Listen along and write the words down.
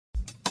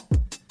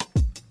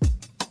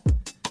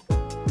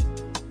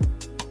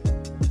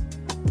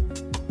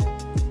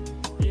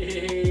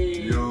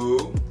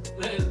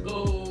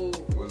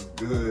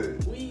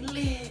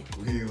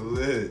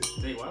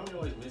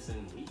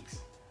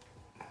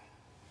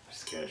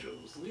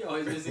schedules. We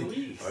always missing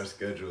weeks. Our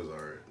schedules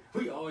are.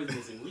 We always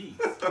missing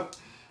weeks.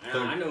 And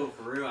I know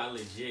for real, I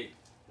legit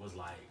was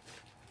like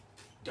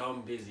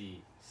dumb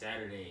busy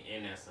Saturday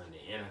and that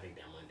Sunday, and I think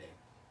that Monday.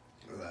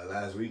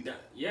 Last week.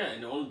 Yeah,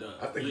 and on the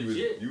I think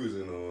legit. you was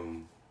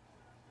in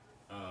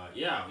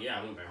Yeah,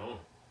 I went back home,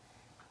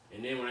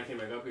 and then when I came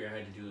back up here, I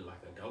had to do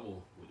like a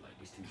double with like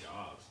these 2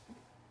 jobs.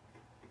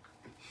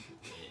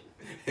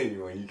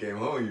 And when you came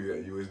home,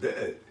 you was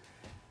dead.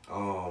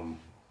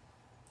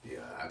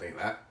 Yeah, I think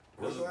that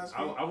was last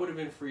week. I would have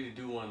been free to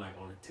do one like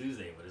on a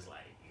Tuesday, but it's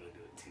like you gonna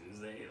do it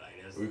Tuesday,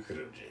 like that's. We could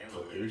have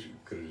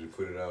just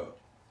put it out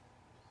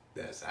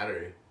that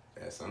Saturday,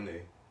 that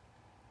Sunday.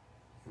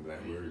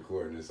 Like we're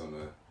recording this on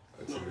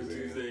a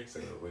Tuesday,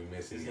 so we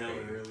missing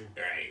anything. Early.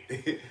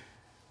 Right.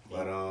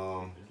 But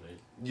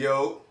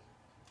yo,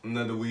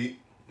 another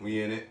week,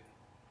 we in it.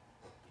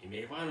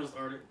 NBA Finals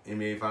started.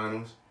 NBA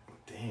Finals.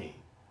 Dang.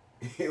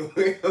 we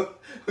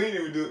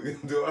didn't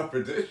even do our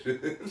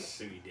predictions.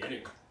 So we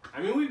didn't.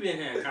 I mean, we've been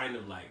had kind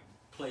of like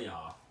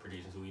playoff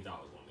predictions who we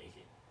thought was gonna make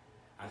it.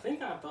 I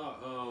thought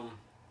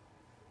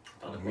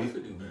the Bucks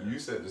would do better.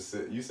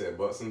 You said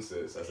Bucks in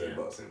 6. I said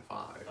Bucks in 5.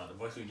 I thought the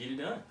Bucks would get it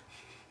done.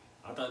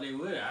 I thought they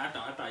would. I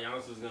thought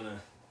Giannis was gonna,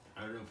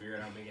 figure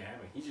out how to make it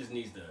happen. He just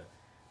needs to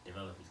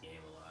develop his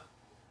game a lot.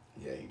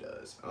 Yeah, he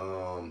does.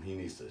 He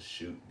needs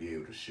to be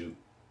able to shoot.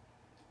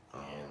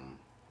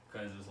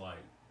 Because it's like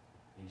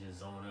he just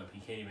zone up. He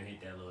can't even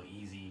hit that little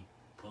easy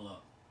pull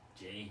up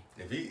J.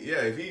 If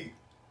he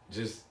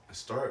just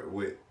start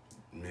with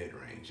mid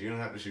range. You don't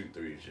have to shoot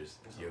 3. Just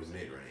your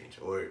mid range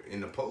or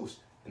in the post.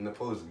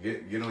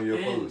 Get on your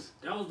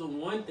post. That was the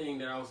one thing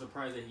that I was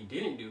surprised that he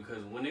didn't do,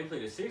 because when they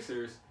played the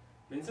Sixers,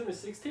 Ben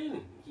Simmons 6'10".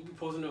 He be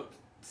posting up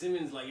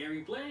Simmons like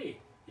every play,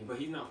 but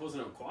he's not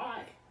posting up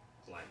Kawhi.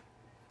 It's like,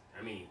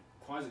 I mean,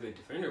 Kawhi's a good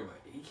defender,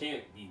 but he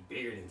can't be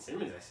bigger than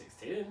Simmons at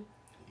 6'10".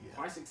 Yeah.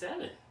 Kawhi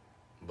 6'7".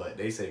 But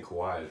they say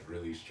Kawhi is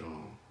really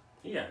strong.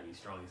 He gotta be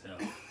strong as hell.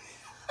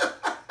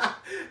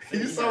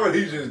 You saw what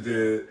he just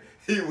did.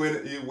 He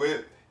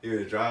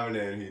was driving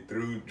there and he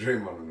threw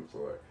Draymond on the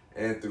floor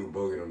and threw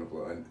Bogut on the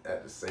floor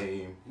at the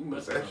same. He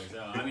must be strong as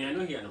hell. I mean, I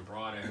know he had them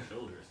broad ass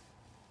shoulders.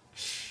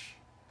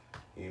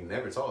 He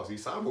never talks.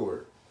 He's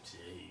cyborg.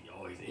 Shit, he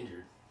always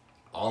injured.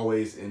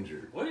 Always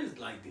injured. What is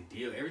like the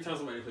deal? Every time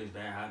somebody plays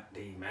bad, how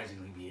they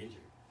magically be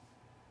injured?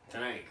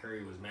 Tonight,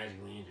 Curry was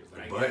magically injured,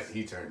 but I guess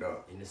he turned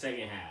up. In the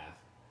second half,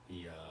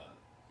 he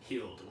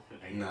healed.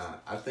 Nah,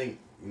 I think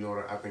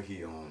I think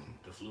he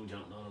the flu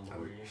jumped on him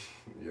over here.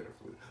 Yeah, the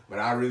flu. But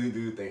I really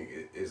do think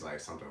it's like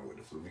something with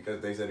the flu,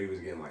 because they said he was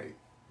getting like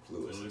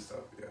fluids and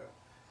stuff. Yeah.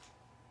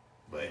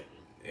 But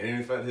it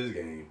didn't affect his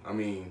game. I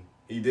mean,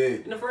 he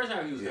did. In the first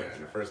half, he was. Yeah,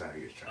 in the first half,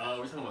 he was trying.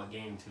 We're talking about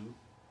game 2.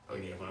 Oh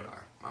yeah,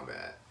 my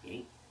bad.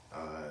 Game?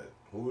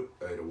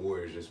 The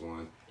Warriors just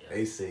won. Yeah.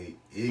 They say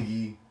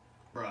Iggy.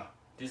 Bruh,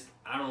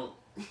 I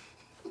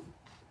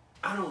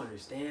don't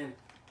understand.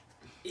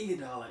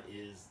 Iguodala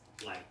is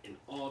like an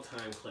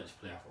all-time clutch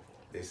playoff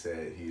performer. They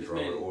said he's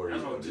Robert Horry.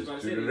 That's what I was just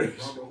about to say.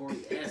 Robert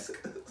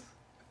Horry-esque.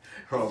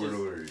 Robert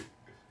Horry.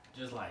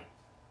 Just like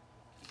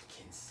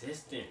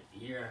consistent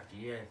year after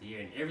year after year,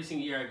 and every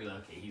single year I'd be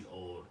like, okay, he's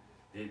old.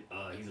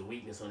 He's a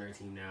weakness on their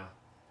team now.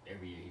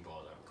 Every year he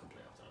balls out come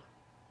playoff time.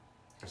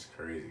 That's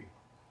crazy.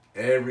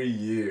 Every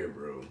year,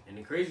 bro. And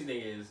the crazy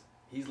thing is,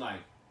 he's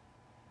like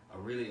a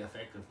really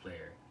effective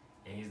player,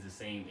 and he's the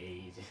same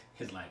age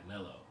as like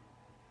Melo.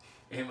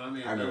 And my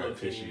man Melo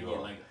can't even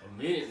get like a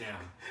minute now.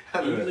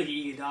 And you look at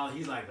Iguodala,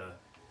 he's like a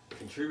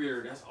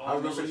contributor. That's all. I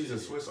was gonna say he's a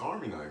Swiss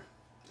Army knife.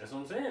 That's what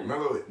I'm saying.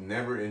 Melo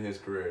never in his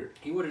career.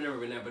 He would have never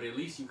been that, but at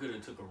least you could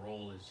have took a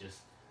role as just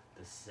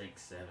the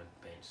 6'7"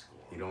 bench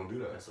scorer. He don't do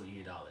that. That's what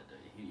Iguodala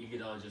does.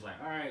 Iguodala just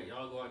like, all right,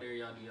 y'all go out there,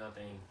 y'all do y'all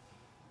thing.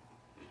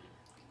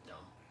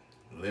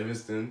 Dumb.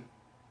 Livingston,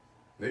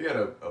 they got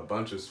a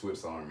bunch of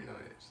Swiss Army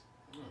knives.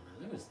 Oh,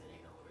 man, Livingston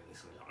ain't no really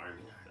Swiss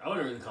Army knife. I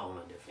wouldn't really call him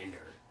a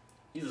defender.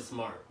 He's a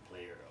smart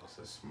player, though. He's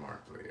a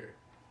smart player.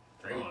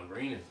 Draymond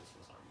Green is the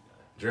Swiss Army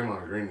knife.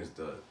 Draymond Green is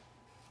the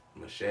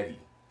machete.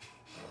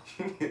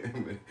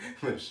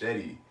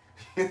 Machete.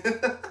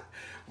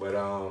 But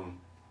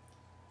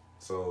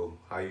so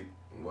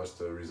what's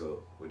the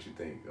result? What you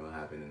think gonna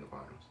happen in the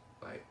finals?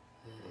 Like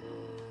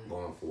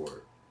going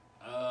forward?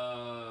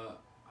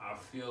 I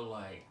feel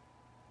like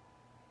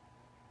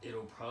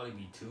it'll probably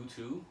be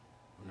 2-2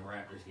 when the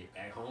Raptors get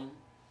back home,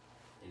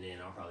 and then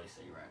I'll probably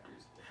say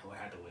Raptors will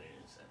have to win it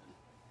in 7.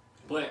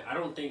 But I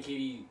don't think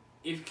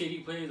if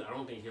KD plays, I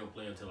don't think he'll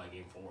play until like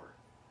game 4.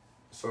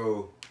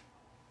 So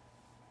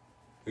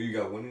who you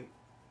got winning?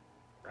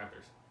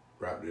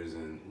 Raptors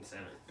in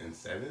 7. In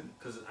 7?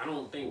 Because I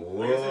don't think,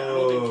 like I said, I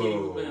don't think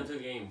KD will play until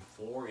game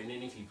 4, and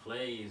then if he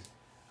plays,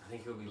 I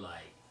think he'll be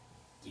like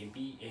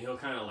gimpy, and he'll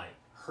kind of like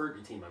hurt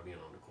the team by being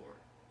on the court.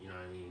 You know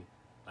what I mean?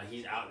 Like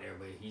he's out there,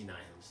 but he's not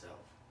himself.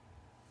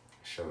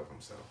 Shut up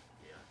himself.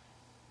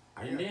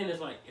 Yeah. And then it's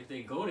like if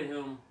they go to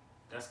him,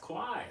 that's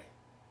Kawhi.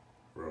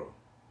 Bro,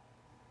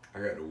 I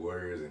got the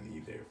Warriors in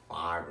either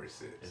 5 or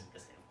 6. It's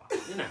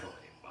 5. You're not going to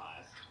win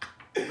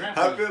 5.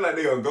 I feel like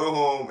they're gonna go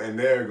home and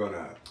they're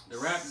gonna the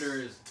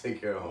Raptors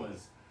take care of home.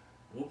 Was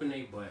whooping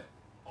they butt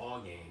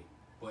all game,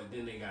 but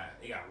then they got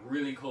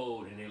really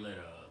cold and they let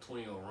a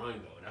 20-0 run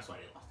go. That's why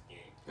they lost the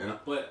game.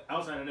 But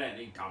outside of that,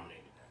 they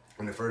dominated that.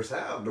 In the first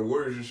half, the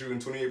Warriors were shooting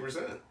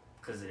 28%.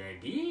 Because of that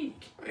D.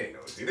 Ain't no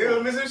D. They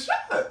were missing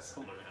shots.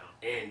 Come on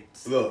now. And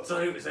look, so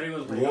they was playing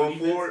going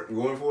forward. They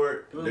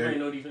wasn't playing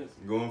no defense.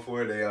 Going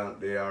forward,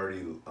 they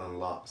already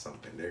unlocked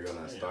something. They're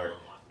gonna start.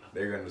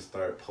 They're gonna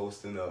start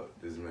posting up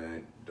this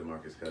man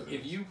DeMarcus Cousins.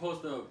 If you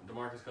post up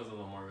DeMarcus Cousins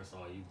on Marc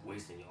Gasol, you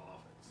wasting your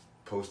offense.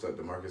 Post up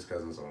DeMarcus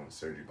Cousins on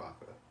Serge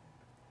Ibaka.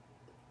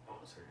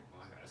 On Serge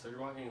Ibaka. Serge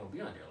Ibaka ain't gonna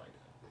be out there like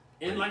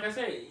that. And like I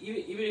said,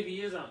 even if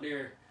he is out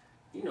there,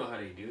 you know how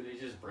they do. They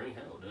just bring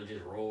hell. They'll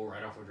just roll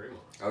right off of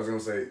Draymond. I was gonna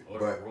say, or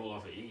but roll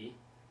off of Iggy.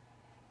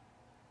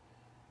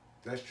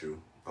 That's true.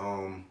 What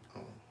I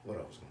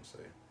was gonna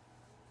say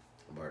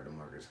about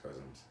DeMarcus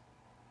Cousins?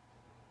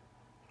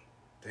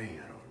 Dang,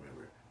 I don't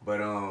remember.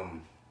 But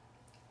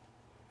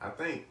I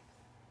think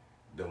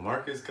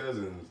DeMarcus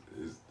Cousins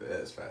is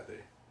the X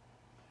factor.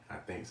 I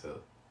think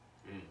so.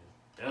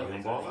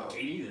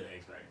 KD's the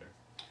X factor.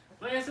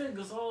 Like I said,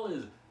 Gasol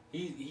is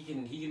he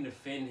can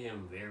defend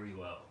him very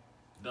well.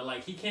 But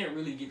like he can't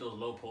really get those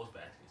low post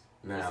baskets.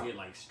 He can get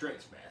like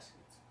stretch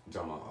baskets. I'm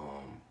talking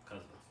about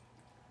Cousins.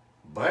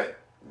 But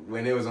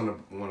when it was on the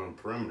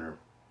perimeter,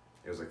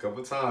 it was a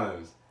couple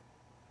times.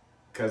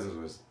 Cousins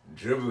was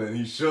dribbling.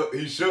 He shook.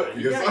 He got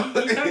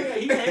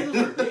handles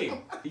for big.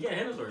 He got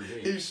handles for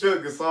big. He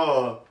shook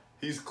Gasol.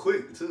 He's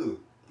quick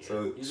too. Yeah.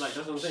 So he's like,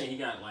 that's what I'm saying. He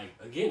got like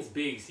against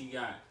bigs. He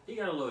got a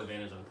little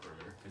advantage on the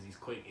perimeter because he's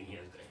quick and he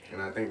has good hands.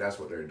 And I think that's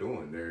what they're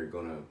doing. They're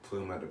gonna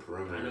put him at the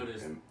perimeter. I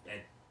noticed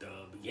at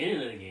the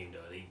beginning of the game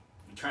though, they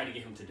tried to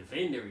get him to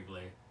defend every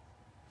play.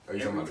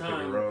 Every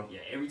time,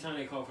 every time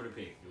they called for the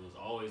pick, it was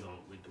always on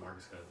with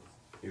DeMarcus Cousins.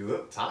 He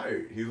looked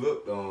tired. He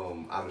looked out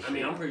of shape. I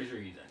mean, I'm pretty sure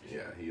he's out of shape.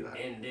 Yeah, he like.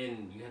 And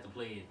then you have to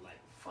play at like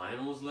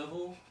finals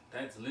level.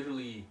 That's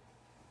literally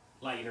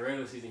like in the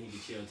regular season he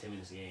could chill 10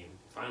 minutes a game.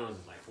 Finals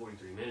is like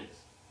 43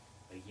 minutes.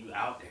 Like you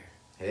out there.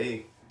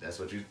 Hey, this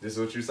is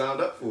what you signed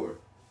up for.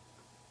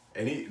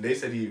 And they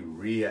said he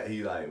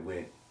like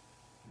went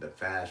the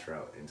fast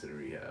route into the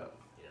rehab.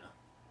 Yeah.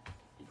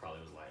 He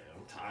probably was like,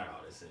 I'm tired of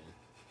all this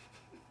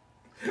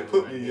and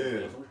put me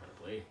in. I'm trying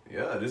to play.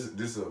 Yeah,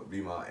 this will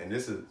be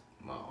this is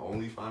my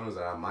only finals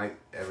that I might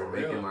ever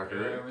make in my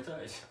career. Ever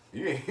touch.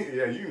 You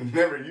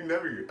never.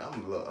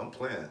 I'm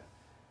playing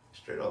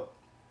straight up.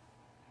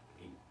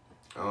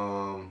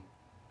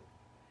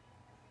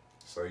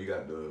 So you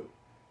got the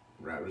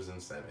Raptors in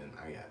 7.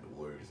 I got the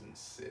Warriors in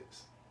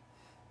 6.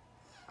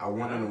 I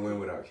want them to win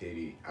without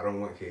KD. I don't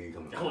want KD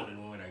coming. I want them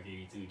to win without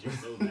KD too. Just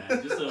so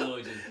bad. Just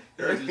so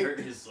just hurt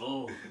his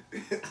soul.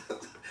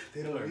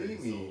 They don't need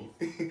me.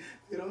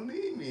 They don't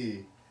need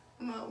me.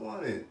 I'm not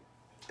wanted.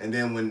 And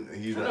then when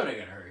he's I know they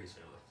gotta hurt his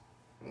feelings.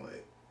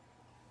 What?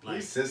 Like,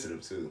 he's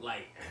sensitive too.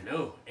 Like I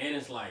know, and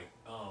it's like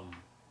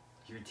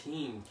your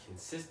team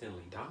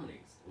consistently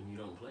dominates when you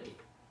don't play.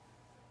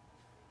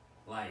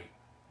 Like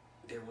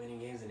they're winning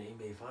games in the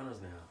NBA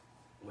Finals now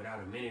without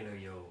a minute of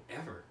your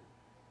effort.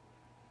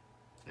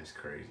 That's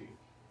crazy.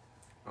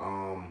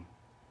 My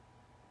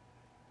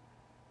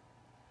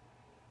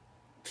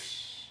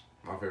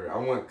favorite. I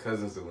want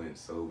Cousins to win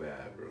so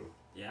bad, bro.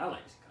 Yeah, I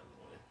like to see Cousins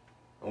win.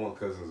 I want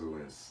Cousins to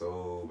win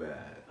so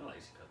bad. I like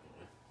to see Cousins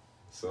win.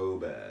 So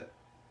bad.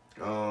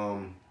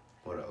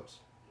 What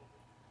else?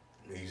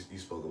 You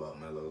spoke about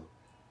Melo.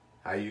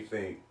 How you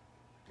think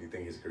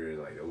his career is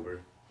like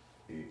over?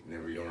 He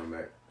never going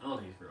back? I don't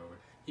think his career over.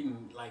 He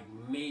like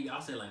maybe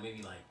I'll say like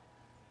maybe like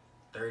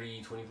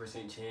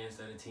 30-20% chance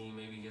that a team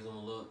maybe gives him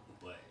a look,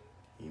 but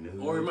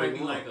or it might be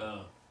like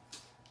a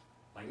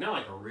not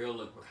like a real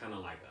look, but kind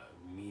of like a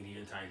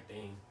media type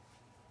thing.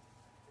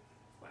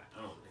 But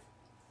I don't know.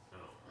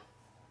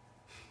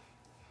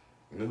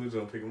 You know who's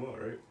gonna pick him up,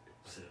 right?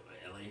 So,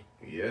 LA.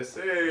 Yes,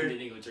 sir. And then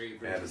they go trade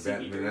for the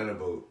Batman banana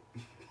boat.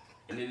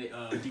 And then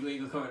D-Wade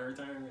go come out of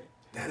retirement.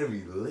 That'll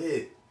be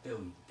lit.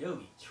 They'll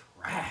be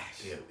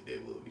trash. Yeah, they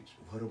will be.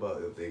 What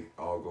about if they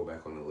all go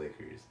back on the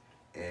Lakers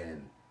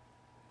and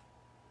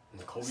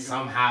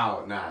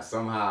somehow,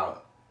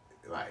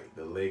 like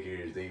the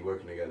Lakers, they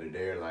working together.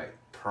 They're like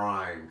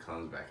prime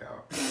comes back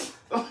out.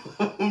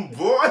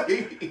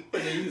 Boy.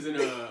 But they're using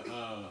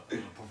a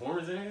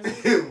performance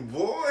enhancer.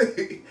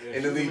 Boy. Yeah,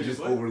 and the league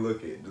just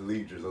overlook it. The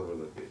league just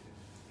overlook it.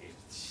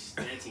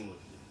 That team would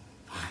be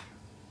fire.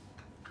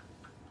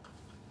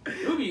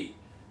 It would be.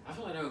 I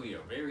feel like that would be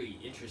a very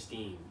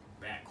interesting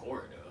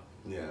backcourt though.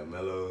 Yeah,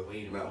 Melo.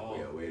 Wade and Paul.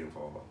 Yeah, Wade and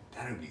Paul.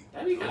 That'd be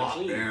kind of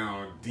clean.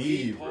 Down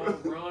deep, Paul, bro.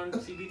 Bron,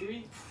 CP3.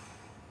 You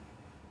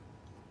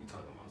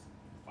talking about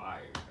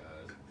fire,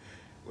 guys?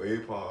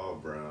 Wade, Paul,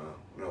 Bron.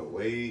 No,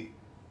 Wade,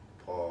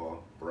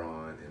 Paul,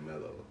 Bron, and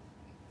Melo.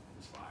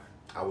 It's fire.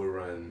 I would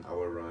run.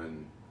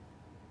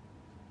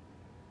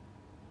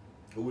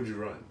 Who would you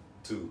run?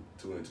 Two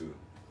and two.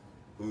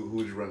 Who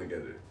would you run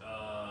together?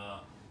 I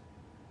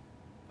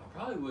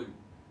probably would.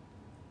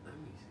 Let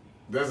me see.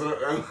 That's what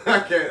I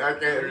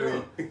can't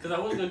really. Because I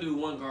was gonna do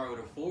one guard with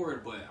a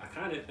forward, but I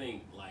kind of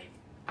think like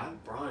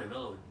Bron and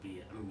Melo would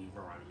be.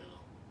 Bron and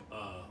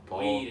Melo.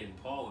 Wade and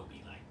Paul would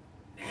be like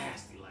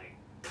nasty, like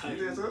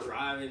cutting, so?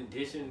 driving,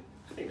 dishing.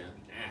 I think that'd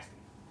be nasty.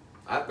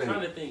 I'm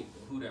trying to think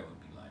who that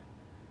would be like.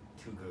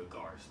 Two good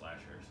guard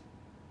slashers.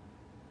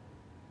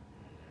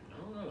 I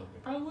don't know.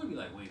 It probably would be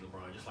like Wade,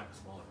 LeBron, just like a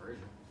smaller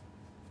version.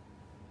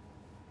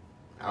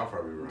 I'll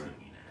probably run.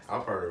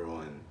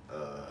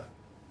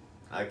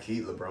 I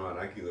keep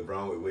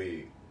LeBron with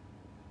Wade.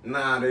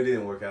 Nah, they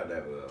didn't work out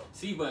that well.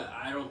 See, but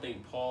I don't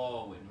think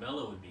Paul with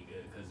Melo would be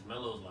good because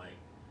Melo's like,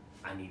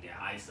 I need that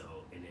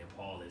ISO, and then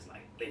Paul is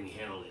like, let me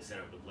handle it, set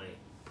up the play.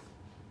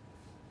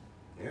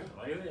 Yeah. So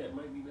like that, it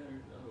might be better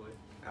the other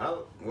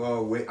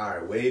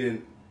way. Wade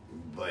and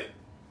but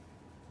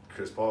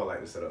Chris Paul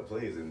like to set up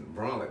plays, and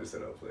LeBron like to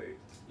set up plays.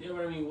 Yeah,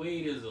 but I mean,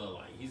 Wade is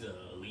he's an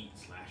elite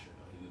slasher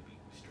though. He would be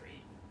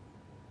straight.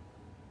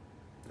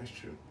 That's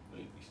true.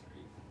 Wade would be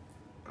straight.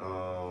 I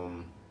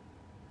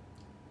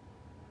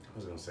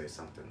was gonna say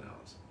something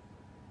else.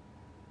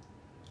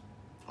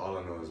 All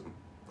I know is,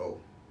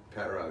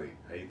 Pat Riley.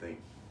 How you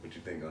think? What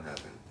you think gonna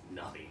happen?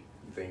 Nothing.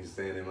 You think he's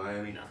staying in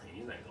Miami? Nothing.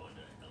 He's not going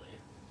to LA.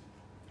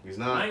 He's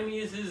not. Miami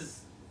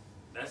is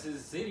that's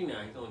his city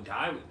now. He's gonna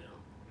die with them.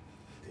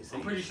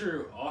 I'm pretty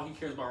sure all he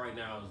cares about right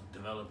now is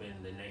developing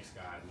the next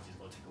guy, which is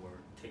gonna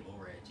take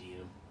over at GM.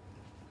 You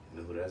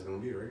know who that's gonna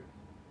be, right?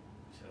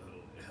 So,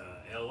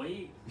 L.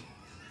 Wade.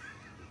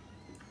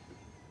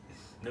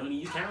 Known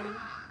East County.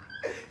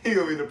 He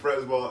gonna be the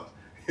press box.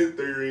 His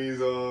 3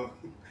 rings on.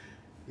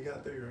 He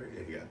got 3, right?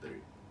 Yeah, he got 3.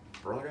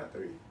 Bron got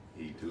 3.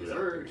 He 2 got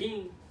 3.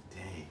 King.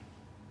 Dang.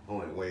 I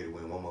want Wade to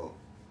win one more.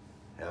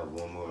 Have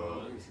one more.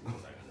 Let me see what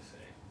was I gonna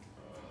say.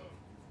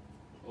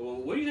 Well,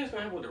 what do you think's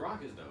gonna happen with the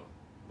Rockets though?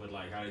 With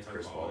like how they talk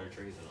about all their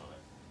trades and all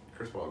that.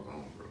 Chris Paul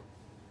gone, bro.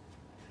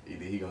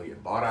 Either he gonna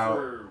get bought out.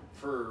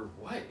 For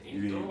what?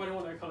 Nobody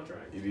want that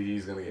contract. Either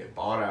he's gonna get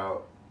bought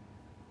out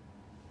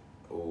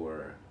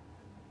or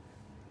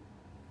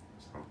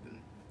something.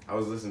 I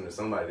was listening to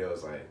somebody that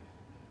was like,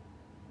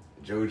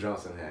 Joe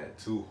Johnson had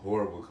 2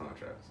 horrible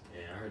contracts.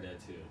 Yeah, I heard that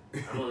too.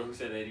 I don't know who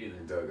said that either.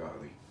 Doug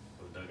Ollie.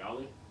 Oh, Doug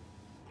Ollie?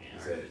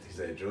 Yeah, he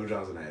said Joe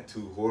Johnson had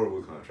 2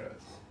 horrible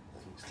contracts.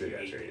 Still got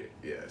traded.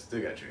 Yeah,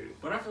 still got traded.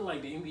 But I feel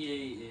like the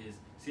NBA is...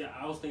 See,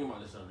 I was thinking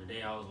about this the other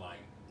day. I was like,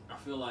 I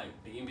feel like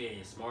the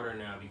NBA is smarter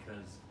now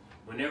because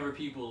whenever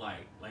people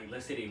like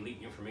let's say they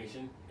leak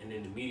information and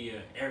then the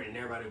media,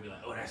 everybody will be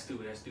like, oh, that's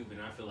stupid.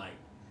 And I feel like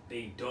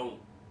they don't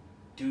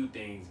do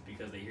things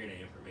because they hear that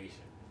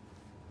information.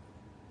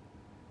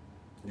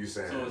 You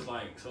saying? So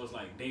it's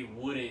like they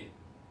wouldn't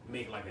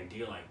make like a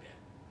deal like that.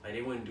 Like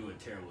they wouldn't do a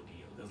terrible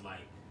deal because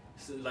like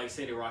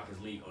say the Rockets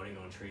leak, they're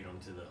gonna trade them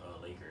to the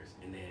Lakers,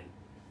 and then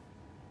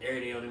every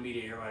day on the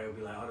media, everybody will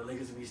be like, the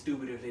Lakers would be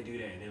stupid if they do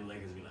that, and then the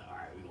Lakers will be like,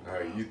 all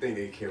right, you think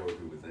they care what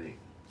people think?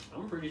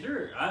 I'm pretty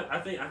sure. I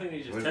think they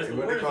just what, test the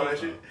what they call that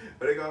shit?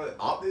 What they call it?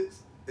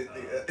 Optics?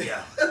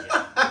 Yeah.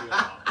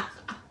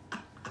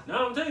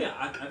 No, I'm telling you,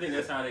 I think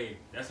that's how they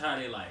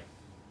like,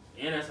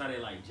 and that's how they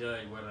like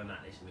judge whether or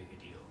not they should make a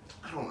deal.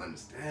 I don't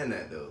understand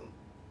that though.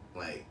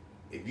 Like,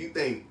 if you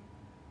think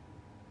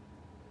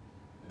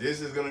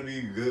this is gonna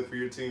be good for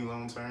your team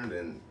long term,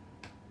 then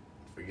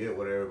forget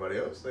what everybody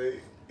else say.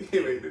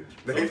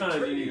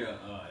 Sometimes you need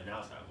an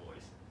outside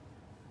voice.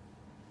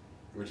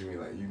 What you mean,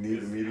 like you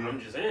need the media? I'm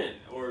just saying,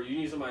 or you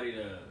need somebody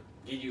to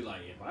give you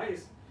like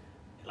advice.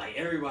 Like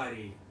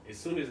everybody, as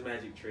soon as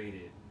Magic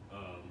traded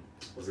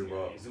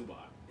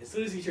Zubac. As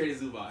soon as he traded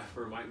Zubac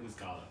for Mike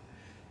Muscala,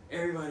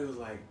 everybody was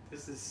like,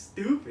 "This is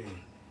stupid,"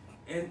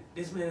 and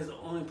this man is the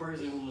only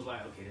person who was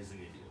like, "Okay, this is a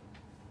good deal."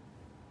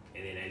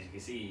 And then, as you can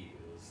see,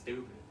 it was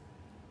stupid.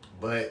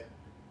 But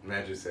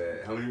Magic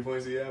said, "How many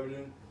points are you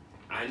averaging?"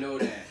 I know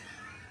that.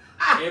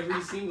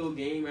 Every single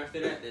game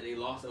after that they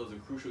lost, that was a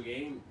crucial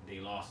game,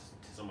 they lost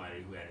to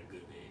somebody who had a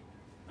good big.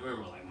 I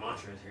remember like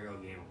Montrezl Harrell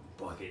gave him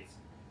buckets,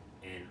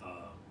 and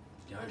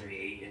DeAndre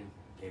Ayton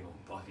gave him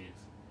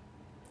buckets.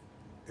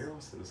 They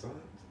lost to the Suns?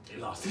 They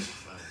lost to the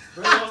Suns.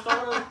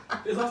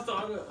 They lost to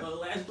all the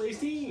last place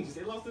teams.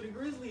 They lost to the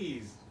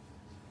Grizzlies.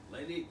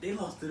 Like they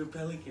lost to the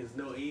Pelicans,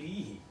 no AD.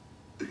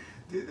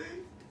 Did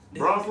they?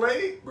 Bron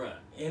played? Bruh,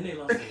 and they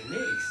lost to the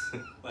Knicks.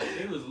 Like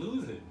they was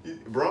losing.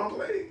 Bron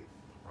played?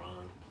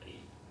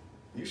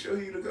 You sure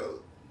he the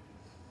GOAT?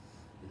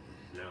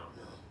 No.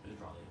 It's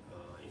probably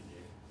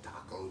MJ.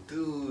 Taco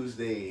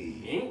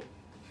Tuesday. Ain't?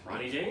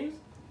 Ronnie James?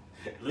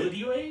 Lil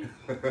D-Wade?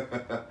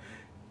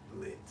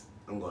 Lit.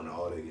 I'm going to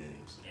all the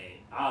games. Hey,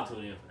 I'll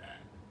tune in for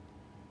that.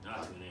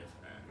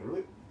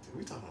 Really?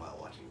 We talking about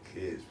watching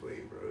kids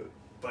play, bro.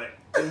 But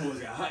them boys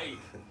got hype.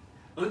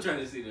 I'm trying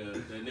to see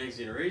the next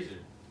generation.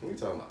 We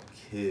talking about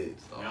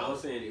kids, dog. Now I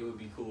was saying it would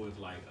be cool if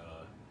like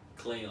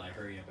Clay like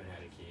hurry up and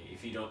had a kid.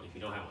 If you don't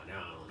have one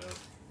now, I don't know.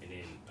 And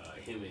then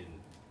him and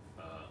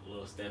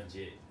little Steph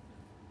Jit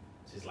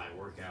just like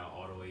work out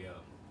all the way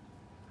up.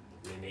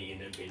 And then they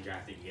end up getting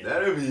drafted together.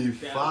 That'd be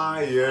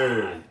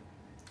fire.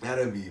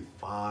 That'd be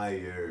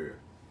fire.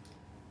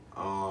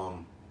 I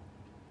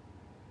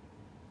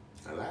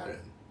Aladdin.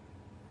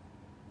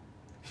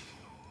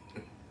 I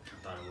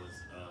thought it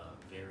was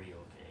very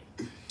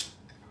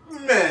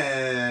okay.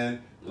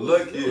 Man,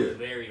 look It here. was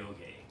very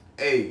okay.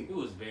 Hey, It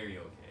was very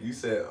okay. you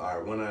said, all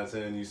right, 1 out of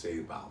 10, you say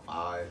about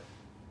 5.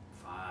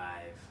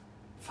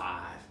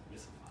 5.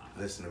 It's a 5.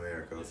 Listen,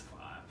 America. It's a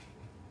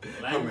 5.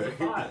 Aladdin's a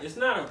 5. It's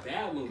not a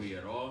bad movie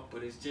at all,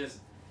 but it's just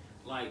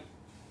like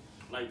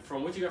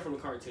from what you got from the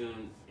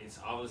cartoon, it's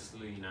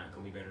obviously not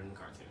gonna be better than the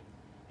cartoon.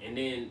 And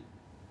then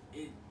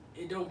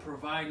it don't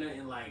provide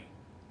nothing like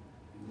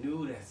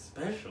new that's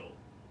special.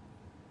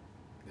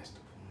 That's the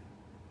point.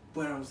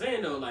 But I'm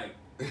saying though, like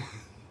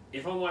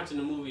if I'm watching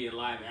a movie in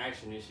live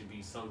action, it should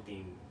be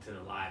something to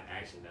the live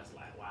action that's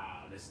like,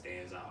 wow, this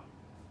stands out.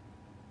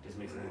 This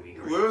makes the movie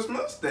great. Will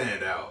Smith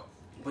stand out.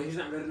 But he's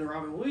not better than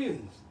Robin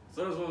Williams.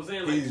 So that's what I'm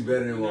saying. Like, He's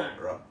better than he's what?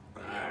 not- Rob.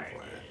 Alright,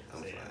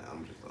 I'm say playing. that.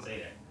 I'm just Say playing.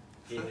 that.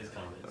 Get in his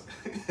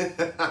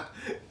comments.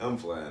 I'm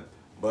playing.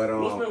 But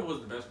Will Smith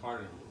was the best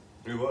part of the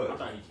movie. he was. I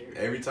thought he carried.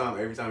 Every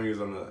time he was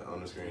on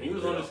the screen. When he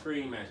was lit on the up.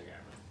 screen, magic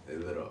happened.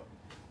 It lit up.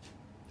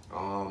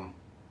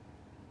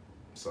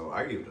 So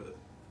I give it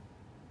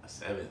a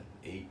 7,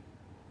 8.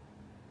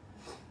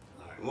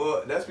 Alright.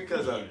 Well, that's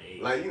because You give it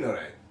 8. like, you know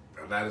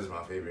that is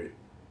my favorite.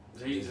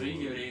 So you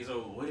give it 8. So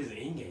what is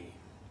Endgame?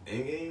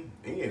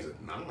 Endgame's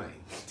a 9,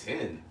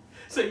 10.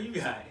 So you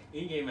got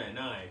Endgame at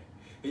 9,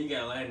 and you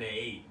got Aladdin at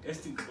 8.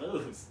 That's too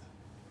close.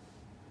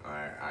 All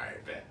right,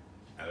 bet.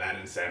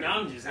 Aladdin 7. No,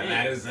 I'm just saying.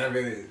 Aladdin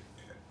 7.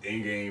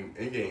 Endgame.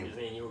 I'm just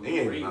saying your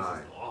Endgame ratings 9.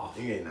 is off.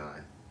 Endgame 9.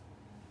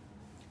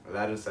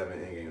 Aladdin 7.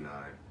 Endgame 9.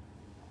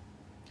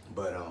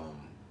 But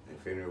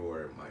Infinity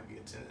War might be a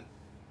 10.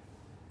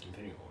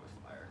 Infinity War is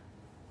fire.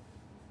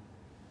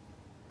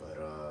 But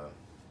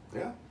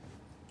yeah.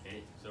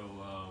 Okay, so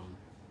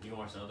you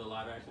gonna watch the other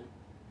live action,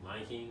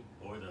 Lion King,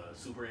 or the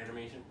super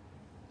animation?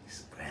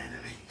 Super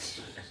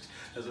animation.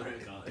 That's what I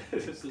call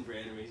it. Super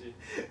animation.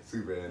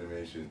 Super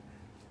animation.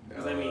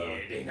 Because I mean,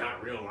 they're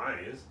not real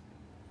lions.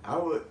 I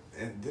would.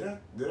 And did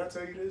I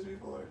tell you this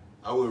before?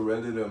 I would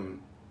rather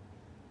them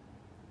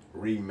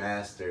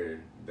remaster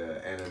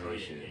the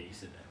animation. Oh, yeah, you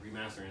said that.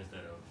 Remaster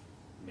instead of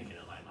making it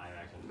like live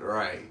action.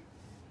 Right.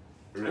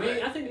 I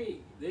mean, I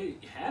think they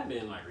have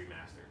been like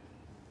remastered.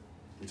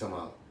 You talking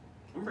about?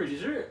 I'm pretty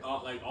sure,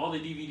 like all the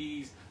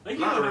DVDs, like you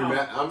Not know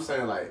how, I'm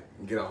saying like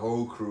get a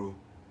whole crew,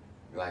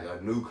 like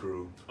a new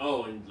crew.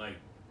 oh, and like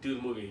do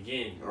the movie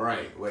again.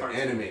 Right, like, with cartoon.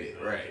 animated,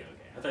 Okay, right. Okay.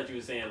 I thought you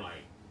were saying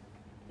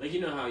like you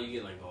know how you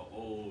get like an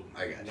old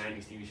I got you.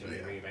 90s TV show and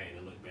Yeah. bring it back and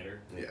it look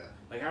better. Yeah.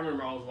 Like I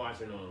remember I was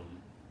watching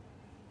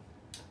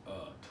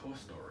Toy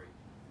Story,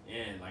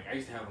 and like I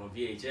used to have it on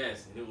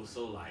VHS, and it was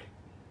so like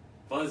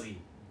fuzzy.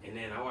 And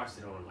then I watched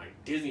it on like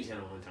Disney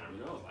Channel one time,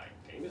 and I was like,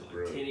 dang, it's like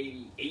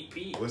Really?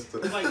 1080 8p. What's the?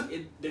 It's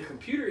like the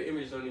computer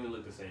image don't even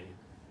look the same.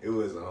 It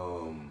was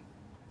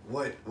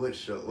what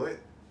show, what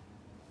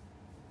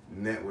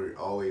network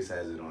always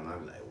has it on?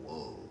 I'm like,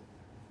 whoa,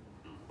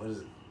 what is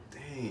it?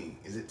 Dang,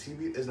 is it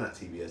TBS? It's not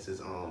TBS.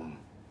 It's I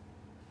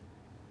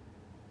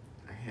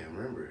can't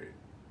remember it.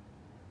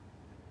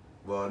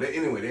 Well,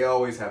 they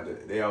always have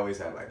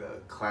like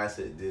the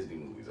classic Disney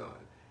movies on.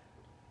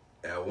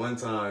 At one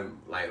time,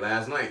 like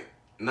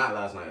not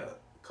last night, a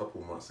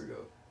couple months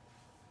ago,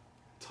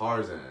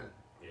 Tarzan.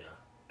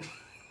 Yeah.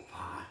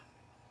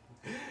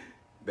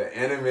 The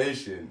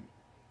animation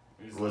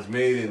It's was like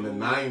made in so the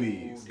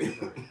 90s.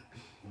 different.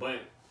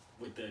 But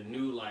with the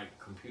new like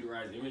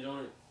computerized image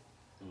on it,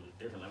 it was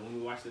different. Like when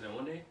we watched it that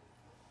one day,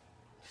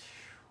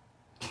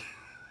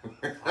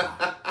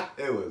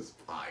 It was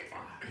fire.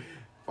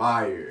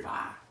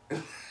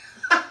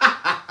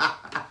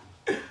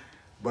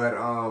 But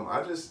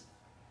I just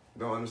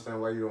don't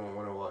understand why you don't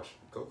want to watch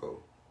Coco.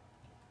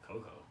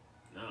 Coco.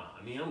 Nah,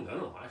 I mean I'm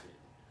gonna watch it,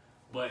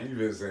 but You've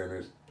been saying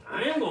this.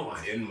 I am gonna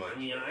watch it. 10 months. I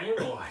mean I am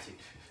gonna watch it.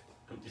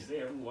 I'm just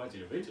saying I'm gonna watch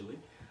it eventually.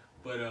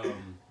 But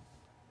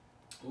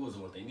what was the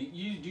one thing? Did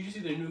you see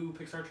the new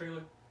Pixar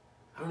trailer?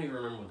 I don't even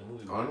remember what the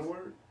movie was.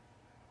 Onward?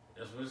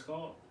 That's what it's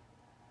called?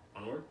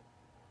 Onward?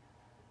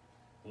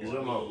 You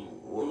talking about it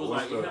was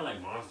what's like, the- it had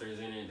like monsters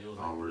in it. It was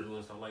like Onward. blue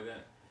and stuff like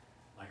that.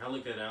 Like I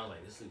looked at it, I was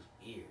like, this looks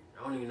weird.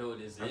 I don't even know what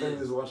this I is. think I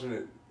was watching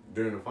it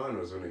during the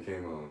finals when it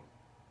came on.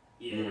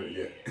 Yeah,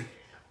 Yeah.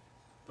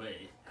 But I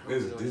It don't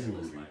was a know what Disney it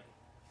looks movie. like.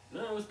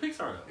 No, it was Pixar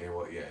though. And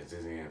what? Yeah, it's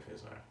Disney and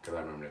Pixar. Because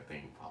I remember that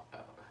thing popped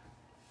out.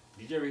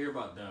 Did you ever hear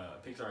about the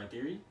Pixar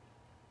theory?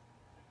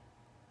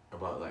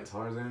 About like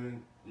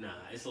Tarzan? Nah,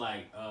 it's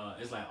like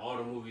all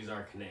the movies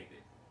are connected.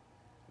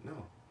 No.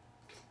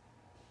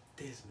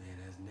 This man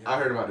has never. I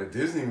heard about the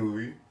Disney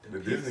movie. the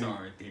Disney.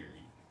 Pixar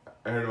theory.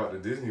 I heard about the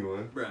Disney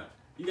one. Bruh,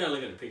 you gotta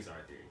look at the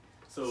Pixar theory.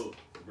 So,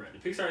 bruh, the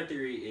Pixar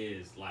theory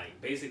is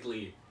like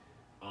basically,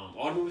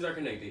 all the movies are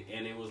connected,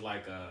 and it was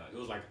like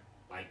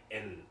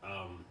an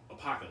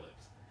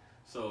apocalypse.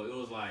 So it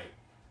was like,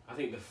 I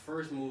think the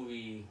first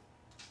movie,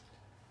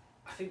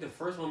 I think the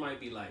first one might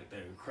be like The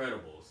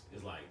Incredibles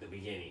is like the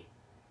beginning,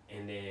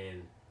 and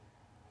then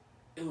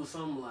it was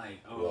something like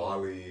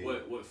Wall-E.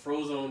 what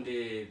Frozone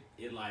did.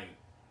 It like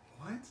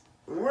What?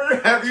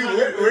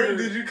 Where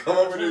did you come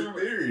up with this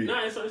theory?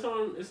 No, it's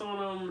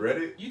on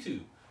Reddit?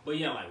 YouTube. But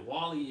yeah, like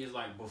WALL-E is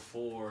like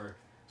before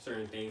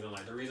certain things, and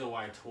like the reason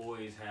why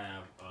toys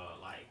have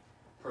like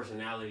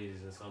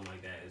personalities and something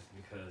like that is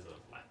because of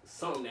like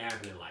something that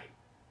happened in like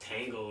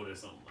Tangled or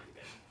something like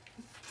that.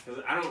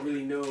 Because I don't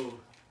really know.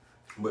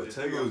 But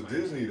Tangled is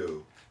Disney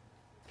though.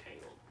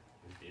 Tangled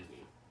is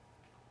Disney.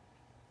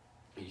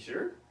 Are you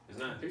sure? It's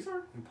not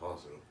Pixar?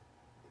 Impossible.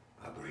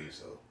 I believe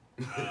so.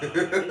 I think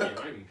it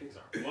might be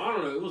Pixar. Well, I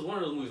don't know. It was one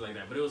of those movies like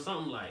that, but it was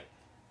something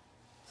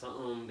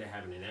that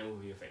happened in that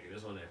movie affected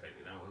this one that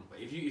affected that one. But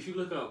if you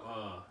look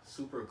up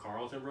Super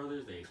Carlton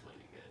Brothers, they explain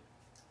it good.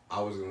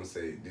 I was gonna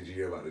say, did you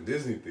hear about the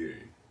Disney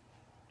theory?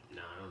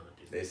 Nah, I don't know.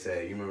 Disney. They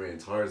say, you remember in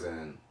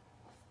Tarzan?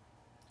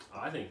 Oh,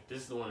 I think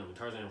this is the one with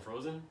Tarzan and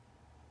Frozen.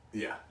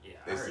 Yeah. Yeah,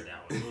 I heard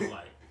that one. It was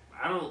like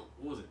what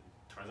was it?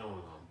 Tarzan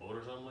was on a boat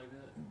or something like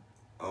that.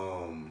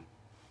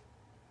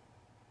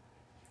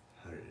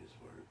 How did this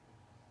work?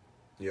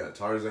 Yeah,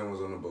 Tarzan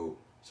was on a boat.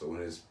 So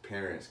when his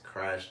parents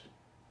crashed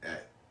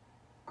at,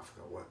 I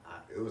forgot what,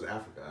 it was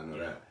Africa, I know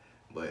that.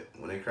 But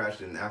when they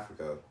crashed in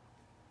Africa,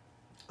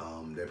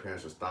 their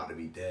parents were thought to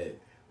be dead,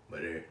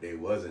 but they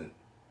wasn't.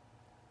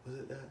 Was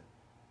it that?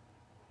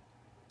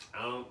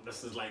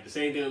 This is like the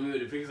same thing with me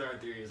with the Pixar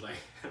theory. Is like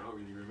I don't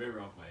really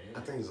remember off my head. I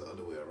think it's the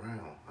other way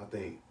around. I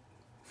think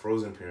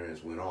Frozen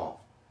parents went off.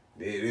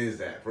 It is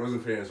that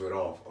Frozen parents went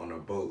off on a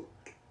boat,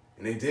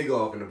 and they did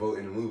go off in the boat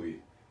in the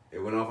movie. They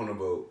went off on a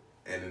boat,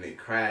 and then they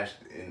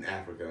crashed in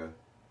Africa,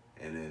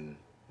 and then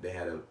they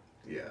had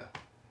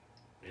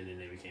And then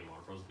they became all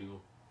Frozen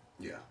people.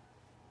 Yeah.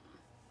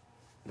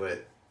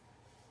 But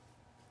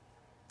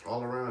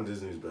all around,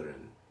 Disney's better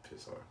than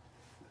Pixar. All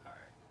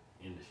right,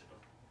 end the show.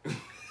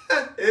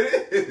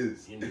 It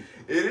is. End the show.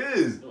 It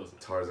is. No, it's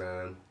not.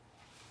 Tarzan.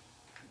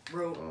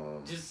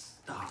 Bro, just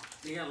stop.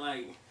 They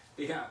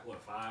got what,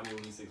 5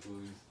 movies, 6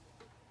 movies?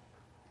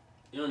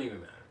 It don't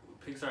even matter.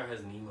 Pixar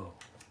has Nemo.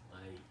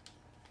 Like,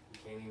 you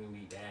can't even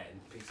beat that. And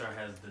Pixar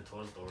has the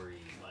Toy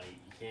Story. Like,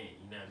 you're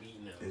not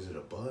beating them. Is it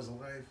a Buzz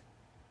Life?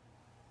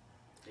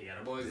 They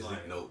got a Buzz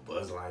Life. No,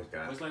 Buzz Life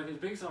got. Buzz Life is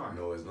Pixar.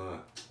 No, it's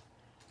not.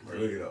 Bro,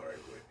 look it up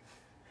right quick.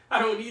 I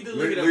don't need to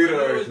look it up. Look it I up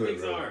know right it's quick,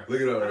 Pixar. bro.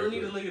 Look it up I right don't need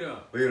quick. to look it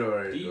up. Look it up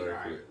right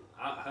Alright, quick.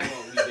 how about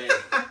we bet?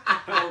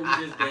 How about we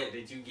just bet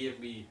that you give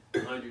me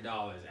 $100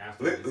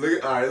 after this? Look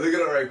it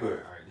up right quick.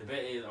 Alright, the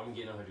bet is I'm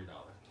getting $100.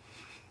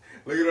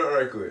 Look it up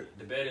right quick.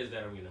 The bet is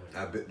that I'm getting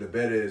 $100. The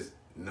bet is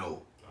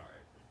no.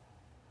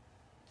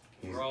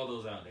 Alright. For all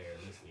those out there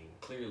listening,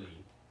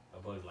 clearly A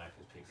Bug's Life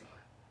is Pixar.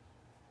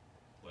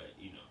 But,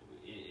 you know,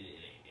 it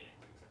ain't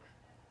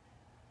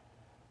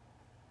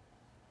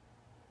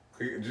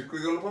Pixar. Just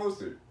click on the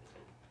poster.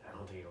 I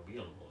don't think it'll be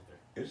on the poster.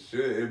 It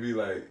should. It'd be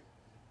like.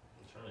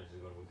 I'm trying to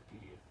just go to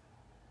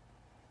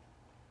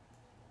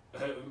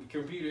Wikipedia.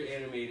 Computer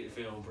animated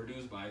film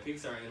produced by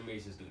Pixar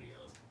Animation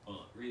Studios. Hold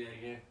on, read that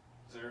again,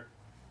 sir.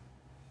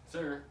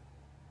 Sir,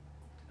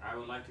 I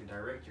would like to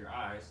direct your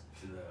eyes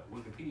to the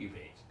Wikipedia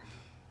page.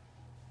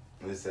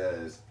 It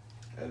says,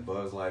 "A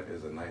Bug's Life"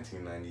 is a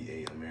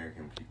 1998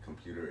 American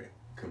computer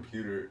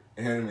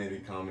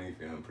animated comedy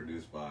film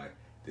produced by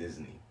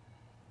Disney.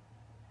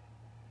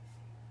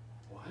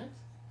 What?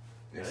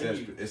 It says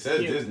Disney.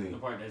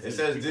 It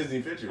says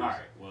Disney Pictures. All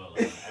right. Well,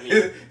 I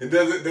mean,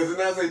 does it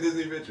not say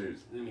Disney Pictures?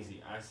 Let me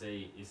see.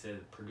 It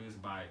said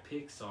produced by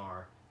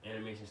Pixar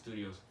Animation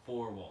Studios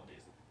for Walt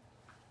Disney.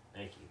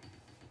 Thank you.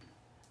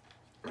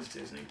 It's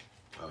Disney.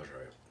 I was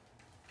right.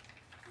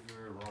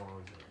 You're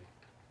wrong, Jerry.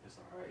 It's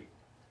all right.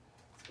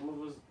 Some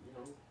of us,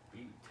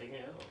 be taking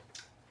it out.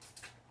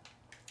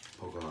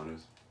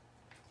 Pocahontas.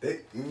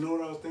 You know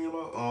what I was thinking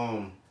about?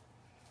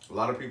 A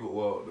lot of people.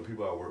 Well, the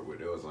people I work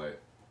with, it was like,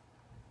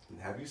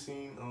 have you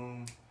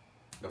seen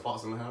The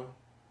Fox and the Hound?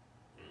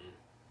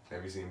 Mm-hmm.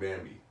 Have you seen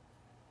Bambi?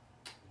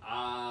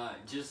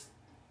 Just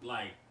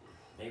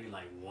maybe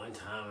one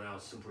time when I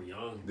was super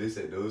young. They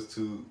said those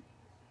two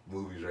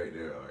movies right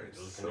there are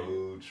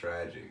so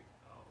tragic.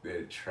 Oh.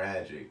 They're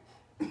tragic.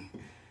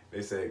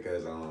 They said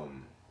because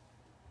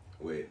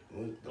wait.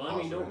 Well, I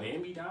mean, don't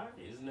Bambi die?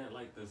 Isn't that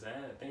like the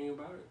sad thing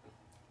about it?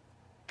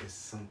 It's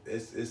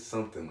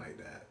something like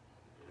that.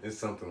 It's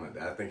something like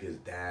that. I think his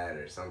dad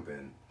or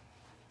something.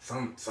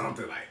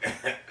 Something like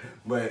that.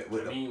 But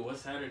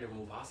what's sadder than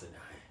Mufasa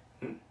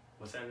dying?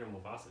 What's sadder than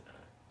Mufasa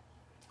dying?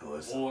 Oh,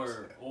 it's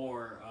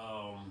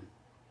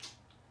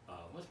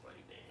what's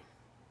Buddy's name?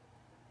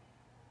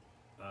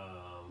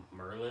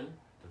 Merlin,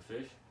 the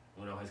fish,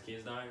 when all his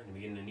kids died in the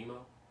beginning of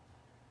Nemo.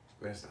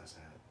 That's not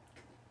sad.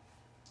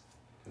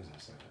 That's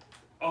not sad.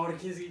 All the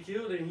kids get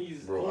killed and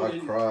he's I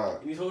cried.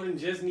 And he's holding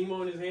just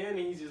Nemo in his hand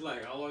and he's just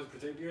like, I'll always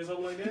protect you or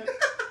something like that.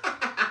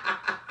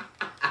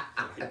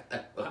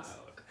 Wow.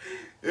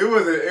 It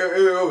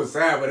was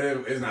sad, but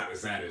it's not the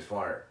saddest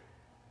part.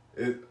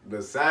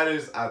 The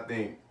saddest I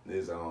think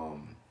is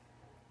I'll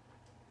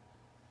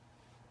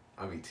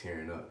be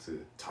tearing up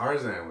too.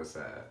 Tarzan was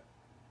sad.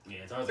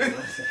 Yeah, Tarzan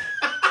was sad.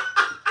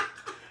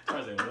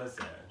 Tarzan was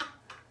sad.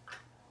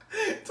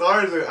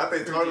 Tarzan, I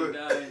think Tarzan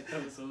died.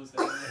 That was so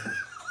sad.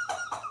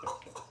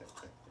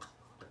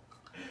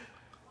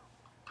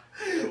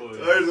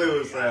 Thursday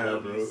was sad, I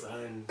love bro. you,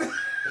 son.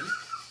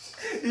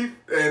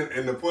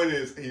 And the point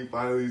is, he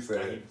finally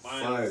said, He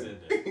finally said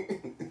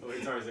that.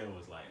 What Tarzan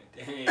was like,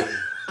 dang.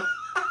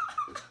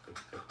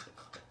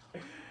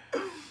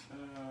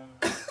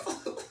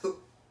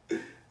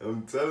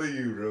 I'm telling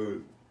you,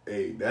 bro.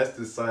 Hey, that's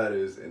the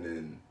saddest, and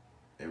then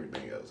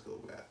everything else go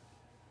back.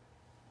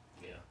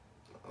 Yeah.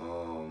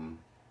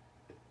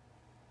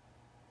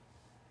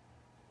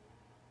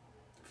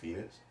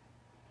 Phoenix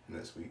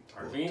next week.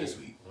 Our Well, Phoenix this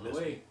week. on the This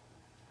way. week.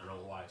 I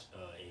don't watch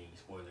any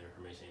spoiler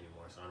information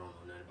anymore, so I don't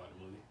know nothing about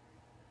the movie.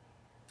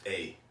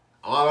 Hey,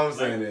 all I'm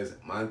saying is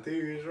my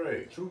theory is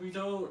right. Truth be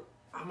told,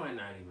 I might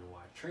not even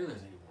watch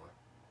trailers anymore.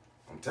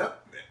 I'm telling.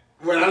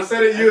 When I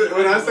said it, you was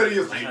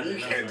like, you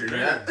can't do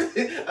that.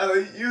 I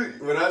was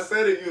like, when I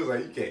said it, you was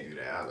like, you can't do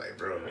that. I was like,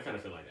 bro. I kind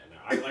of feel like that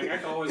now. I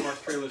can always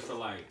watch trailers for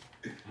like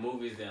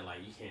movies that like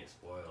you can't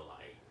spoil.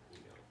 Like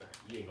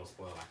you ain't gonna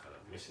spoil like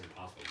a Mission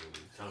Impossible movie.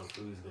 Tom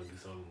Cruise is gonna do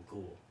something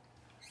cool.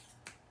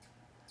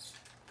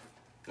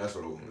 That's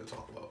what I wanted to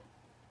talk about.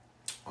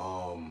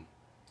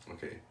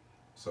 Okay,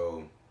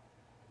 so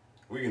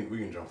we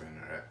can jump into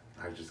that.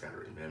 I just gotta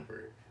remember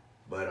it.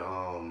 But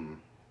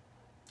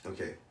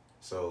okay,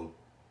 so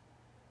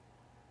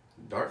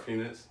Dark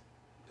Phoenix,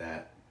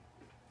 that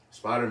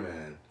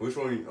Spider-Man. Which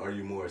one are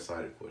you more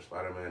excited for,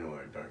 Spider-Man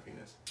or Dark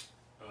Phoenix?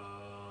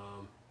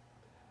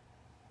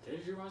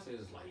 Teddy Ross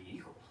is like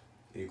equal.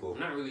 Equal. I'm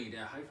not really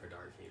that hyped for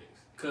Dark Phoenix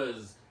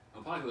because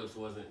Apocalypse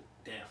wasn't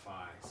that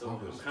fire. So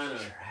Apocalypse I'm kind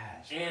of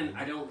trash. and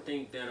bro. I don't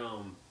think that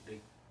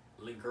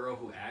the girl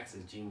who acts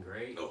as Jean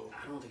Grey. Oh.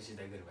 I don't think she's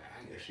that good of an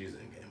actor. Yeah, she's in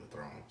Game of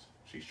Thrones.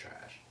 She's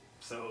trash.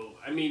 So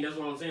I mean that's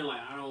what I'm saying.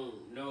 Like I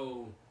don't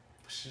know.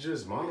 She's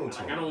just monotone.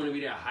 Like I don't want to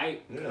be that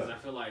hype because Yeah. I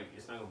feel like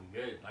it's not gonna be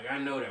good. Like I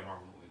know that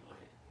Marvel movie gonna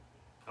hit.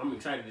 I'm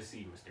excited to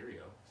see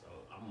Mysterio, so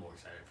I'm more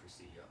excited for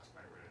see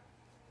Spider-Man.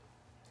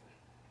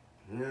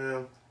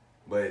 Yeah,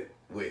 but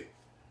with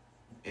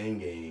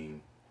Endgame,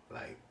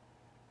 like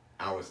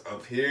I was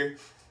up here,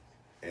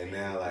 and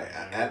now like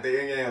at the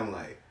Endgame, I'm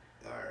like,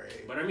 all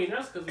right. But I mean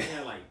that's because we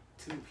had like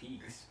 2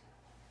 peaks.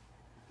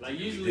 Like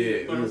We usually,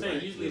 did. but We I'm was saying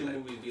like- usually we the was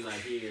like- movies be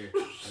like here,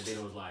 and then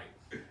it was like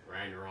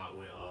Ragnarok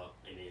went up,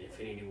 and then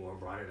Infinity War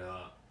brought it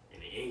up,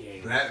 and then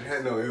Endgame. Black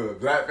Panther, no, it was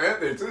Black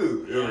Panther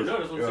too. It Yeah, I was, know,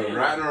 that's what I'm it was saying.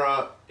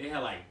 Ragnarok, They had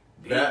like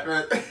Black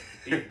Panther,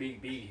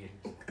 big hitters.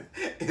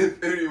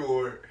 Infinity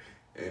War,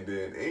 and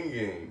then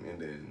Endgame,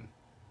 and then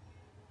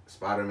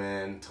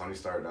Spider-Man. Tony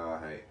Stark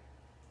died.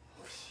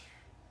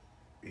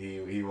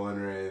 He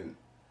wondering,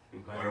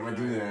 what am I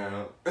doing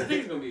now? I think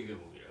it's gonna be a good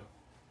movie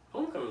though.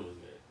 Homecoming was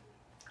good.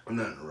 I'm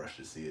not in a rush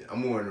to see it.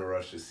 I'm more in a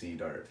rush to see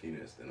Dark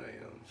Phoenix than I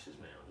am. Shit,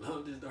 man, I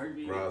love this Dark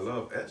Phoenix. Bro, I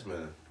love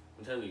X-Men.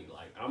 I'm telling you,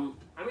 like I'm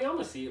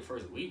gonna see it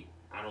first week.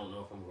 I don't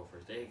know if I'm gonna go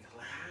first day because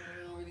like,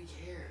 I don't really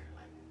care.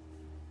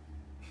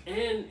 Like,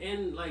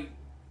 and like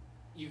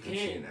you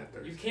seeing that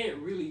Thursday. you can't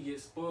really get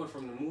spoiled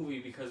from the movie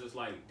because it's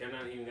like they're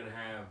not even gonna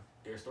have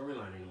their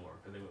storyline anymore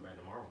because they went back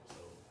to Marvel. So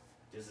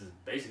this is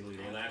basically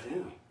their last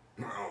movie.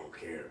 I don't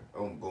care.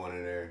 I'm going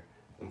in there.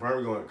 I'm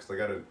probably going because I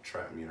gotta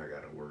trap me and I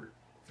gotta work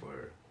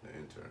for the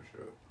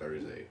internship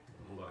Thursday.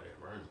 I'm gonna go out there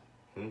and burn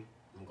them.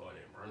 I'm gonna go out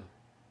there and burn them.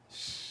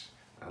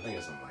 I think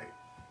it's some like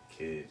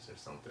kids or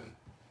something.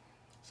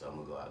 So I'm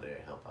gonna go out there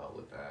and help out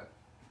with that.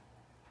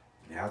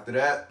 And after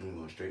that, I'm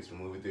going straight to the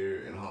movie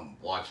theater and I'm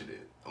watching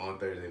it on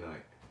Thursday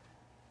night.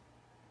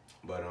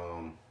 But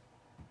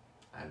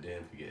I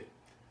didn't forget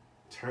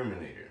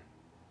Terminator.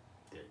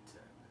 That,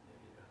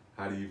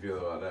 How do you feel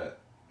about that?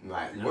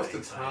 Like, Not what's the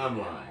excited at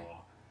timeline?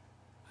 all.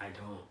 I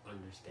don't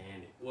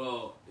understand it.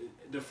 Well,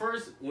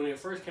 when it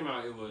first came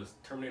out, it was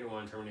Terminator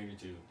 1, Terminator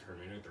 2,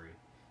 Terminator 3.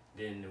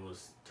 Then it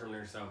was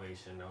Terminator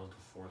Salvation. That was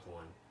the 4th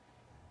one.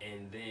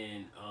 And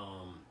then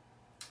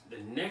the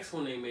next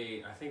one they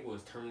made, I think,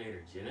 was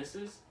Terminator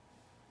Genesis.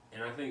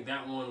 And I think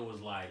that one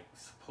was like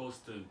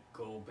supposed to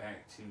go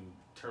back to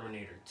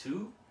Terminator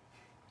 2.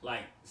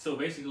 Like, so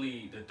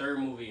basically the 3rd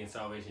movie in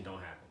Salvation don't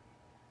happen.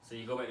 So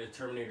you go back to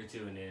Terminator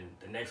 2 and then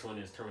the next one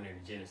is Terminator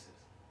Genesis.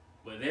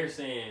 But they're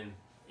saying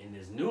in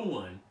this new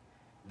one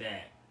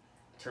that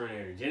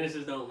Terminator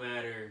Genesis don't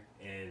matter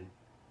and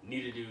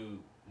neither do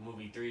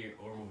movie 3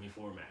 or movie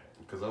 4 matter.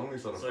 Because I only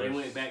saw the So first. they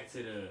went back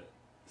to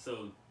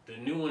so the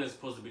new one is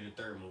supposed to be the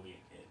 3rd movie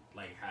again.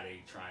 Like how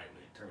they tried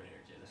with Terminator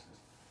Genesis.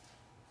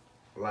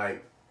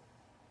 Like,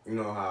 you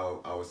know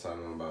how I was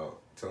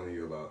telling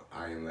you about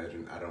I Am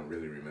Legend? I don't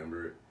really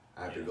remember it.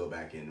 I have to go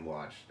back and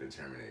watch the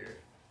Terminator.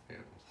 You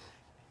know?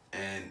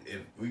 And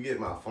if we get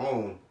my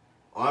phone,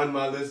 on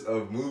my list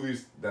of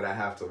movies that I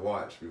have to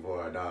watch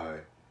before I die,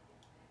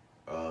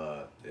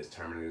 is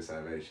Terminator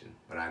Salvation.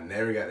 But I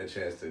never got the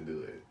chance to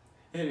do it.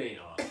 It ain't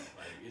awesome.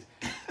 Like it's,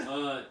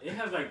 it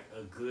has like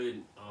a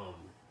good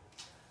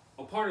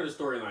a part of the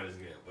storyline is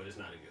good, but it's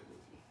not a good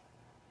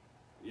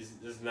movie.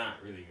 It's not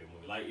really a good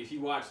movie. Like if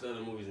you watch the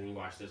other movies and you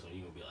watch this one,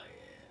 you gonna be like,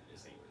 yeah,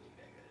 this ain't really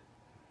that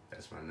good.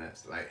 That's my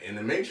next. Like in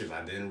The Matrix,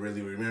 I didn't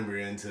really remember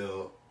it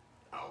until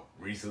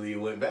recently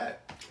it went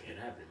back. It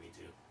happened to me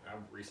too. I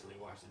recently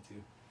watched it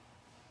too.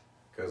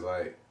 Cause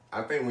like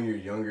I think when you're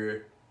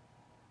younger,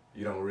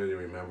 you don't really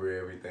remember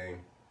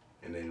everything,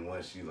 and then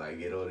once you like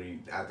get older,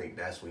 I think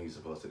that's when you're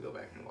supposed to go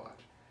back and watch.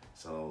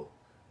 So,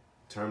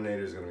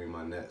 Terminator is gonna be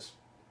my next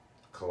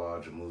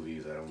collage of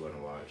movies that I'm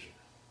gonna watch.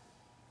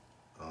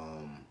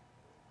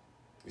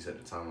 You said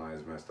the timeline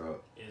is messed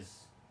up.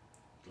 It's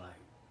like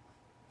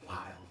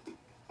wild.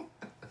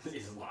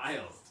 It's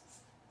wild.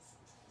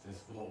 It's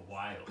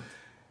wild.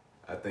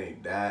 I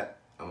think that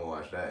I'm gonna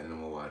watch that, and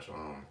I'm gonna watch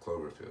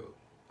Cloverfield.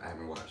 I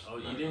haven't watched. Oh,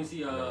 you didn't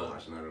see? I never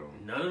watched none of them.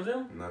 None of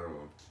them? None of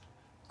them.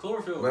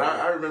 Cloverfield. But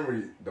I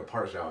remember the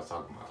parts y'all was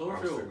talking about.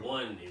 Cloverfield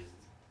 1 is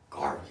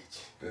garbage.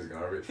 It's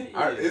garbage.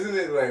 Yeah. Isn't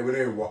it like when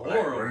they're like,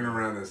 running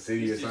around the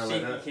city it's or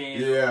something like that?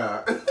 Cam.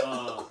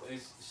 Yeah.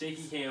 It's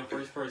shaky cam,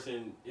 first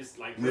person. It's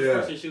like Yeah.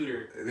 first person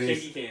shooter, It's-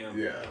 shaky cam.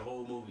 yeah. The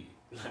whole movie,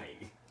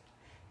 like,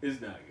 it's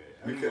not good.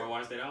 I remember I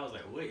watched that. I was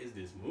like, "What is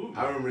this movie?"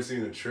 I remember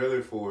seeing a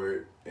trailer for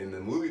it in the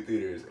movie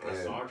theaters. I And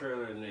saw a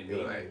trailer and it made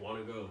me like- want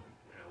to go.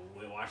 And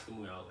we watched the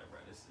movie. I was like, "Bro,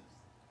 this is."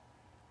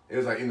 it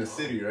was like in the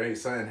city, right?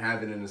 Something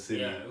happened in the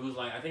city. Yeah, it was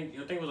like I think it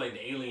was like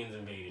the aliens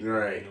invaded.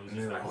 Right. And it was And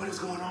just they're like, "What is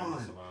going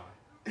on?"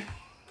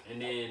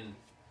 And then,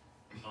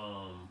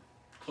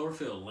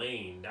 Cloverfield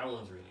Lane. That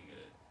one's really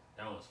good.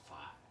 That one's fire.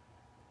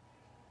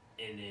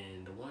 And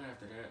then the one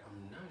after that,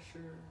 I'm not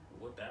sure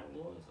what that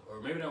one was,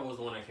 or maybe that was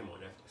the one that came on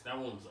Netflix. That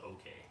one was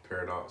okay.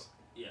 Paradox.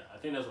 Yeah, I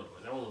think that's what it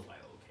was. That one was like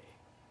okay.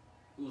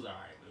 It was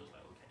alright, but it was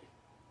like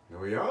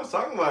okay. When y'all was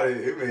talking about it,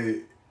 it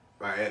made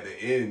like at the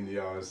end,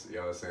 y'all was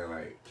saying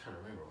like, I'm trying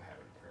to remember what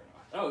happened to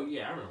Paradox. Oh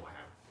yeah, I remember what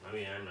happened. I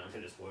mean, I'm not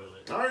gonna spoil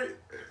it. all right,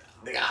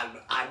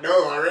 I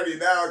know already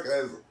now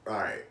because all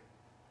right.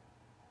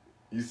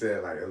 You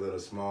said like a little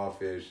small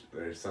fish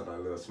or something, a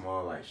little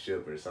small like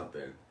ship or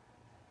something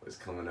was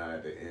coming out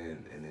at the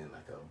end, and then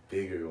like a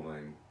bigger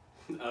one.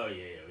 Oh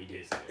yeah, we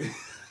did say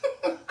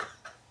that.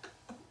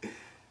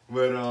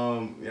 But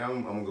yeah,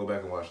 I'm gonna go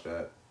back and watch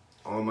that.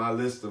 On my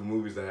list of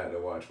movies I had to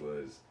watch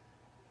was.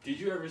 Did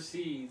you ever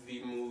see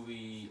the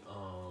movie,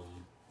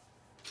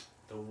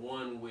 the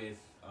one with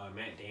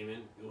Matt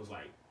Damon? It was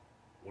like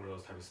one of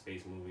those type of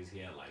space movies. He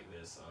had like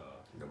this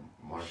The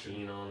Martian.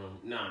 machine on him.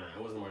 No,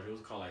 it wasn't Martian. It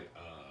was called like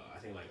I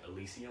think like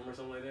Elysium or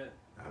something like that.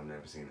 I've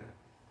never seen that.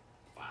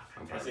 Wow,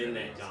 I'm that's probably in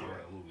never that gonna see genre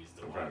that. of movies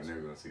to I'm watch. probably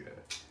never gonna see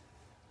that.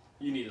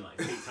 You need to like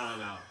take time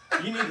out.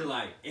 You need to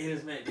like, it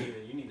is Matt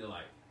Damon. You need to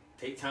like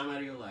take time out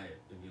of your life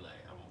and be like,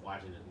 I'm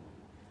watching this movie.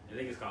 I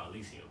think it's called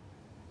Elysium.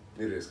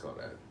 It is called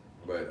that,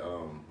 but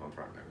I'm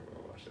probably never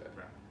gonna watch that.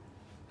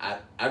 Right.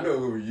 I know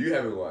who you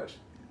haven't watched.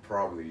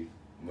 Probably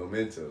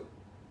Memento.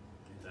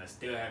 I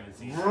still haven't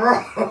seen it.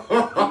 Bro,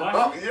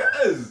 watched it?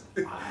 yes,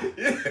 Wow.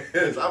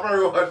 yes. I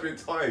probably watched it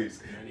twice.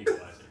 I need to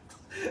watch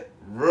it.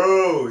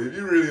 Bro, if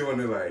you really want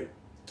to like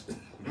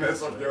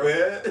mess up your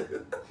head,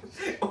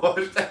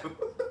 watch that.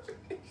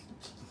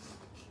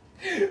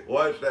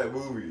 Watch that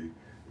movie,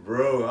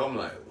 bro. I'm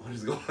like, what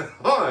is going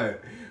on?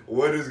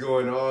 What is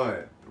going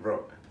on,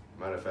 bro?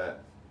 Matter of fact,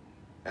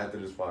 after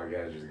this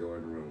podcast, just go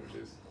in the room and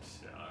just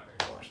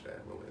watch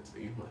that movie.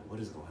 You're like, what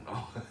is going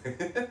on?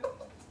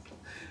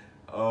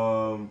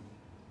 All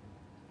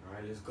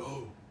right, let's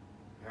go.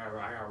 I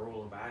gotta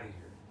roll up out of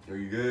here. Are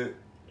you good?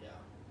 Yeah.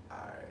 All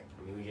right.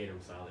 I mean, we gave him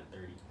solid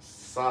 30.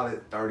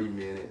 Solid 30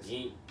 minutes. You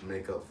ain't,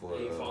 Make up for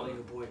follow your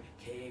boy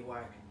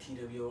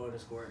KAYTWO_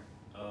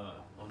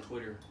 on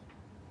Twitter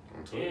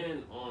on Twitter.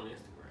 and on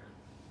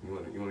Instagram. You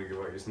want to give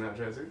out your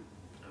Snapchat too?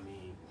 I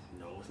mean,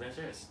 no,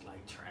 Snapchat's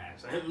like trash.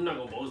 I'm not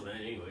gonna post that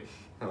anyway.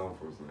 I don't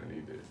post that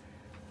either.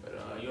 But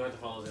You don't have to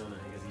follow him on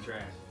that because he's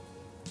trash.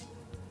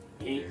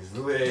 He ain't. it's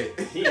lit.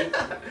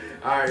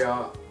 All right,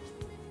 y'all.